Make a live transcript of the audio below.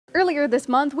Earlier this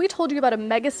month, we told you about a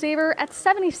mega saver at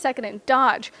 72nd and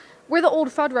Dodge, where the old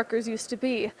Fuddruckers used to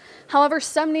be. However,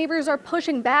 some neighbors are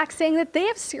pushing back, saying that they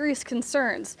have serious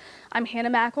concerns. I'm Hannah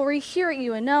McElry here at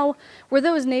UNO, where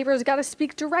those neighbors got to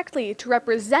speak directly to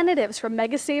representatives from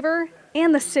Mega Saver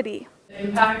and the city. The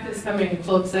impact is coming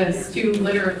closest to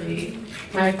literally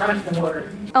my front door.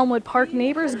 Elmwood Park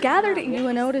neighbors gathered at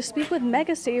UNO to speak with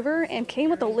Mega Saver and came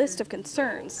with a list of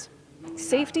concerns: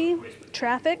 safety,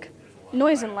 traffic,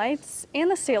 noise and lights,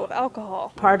 and the sale of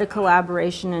alcohol. Part of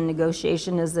collaboration and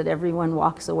negotiation is that everyone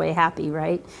walks away happy,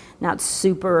 right? Not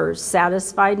super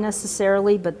satisfied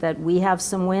necessarily, but that we have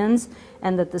some wins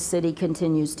and that the city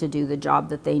continues to do the job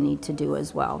that they need to do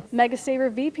as well. Mega Saver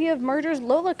VP of Mergers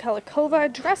Lola Kalikova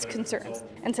addressed concerns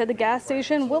and said the gas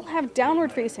station will have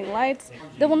downward-facing lights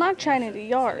that will not shine into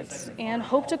yards, and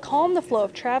hope to calm the flow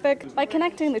of traffic by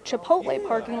connecting the Chipotle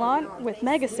parking lot with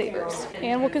Mega Savers,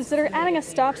 and will consider adding a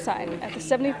stop sign at the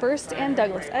 71st and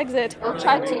Douglas exit. We'll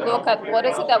try to look at what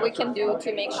is it that we can do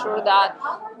to make sure that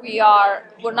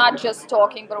we're not just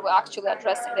talking, but we're actually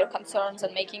addressing their concerns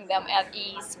and making them at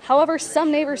ease. However, some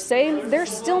neighbors say they're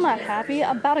still not happy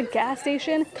about a gas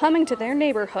station coming to their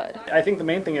neighborhood. I think the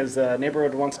main thing is the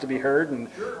neighborhood wants to be heard,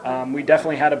 and we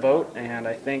definitely had a vote, and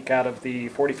I think out of the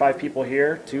 45 people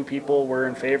here, 2 people were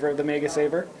in favor of the Mega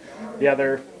Saver. The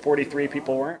other 43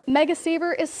 people weren't. Mega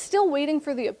Saver is still waiting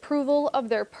for the approval of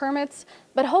their permits,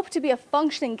 but hope to be a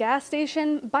functioning gas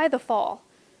station by the fall.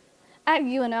 At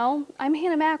UNO, I'm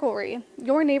Hannah McElry,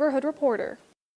 your neighborhood reporter.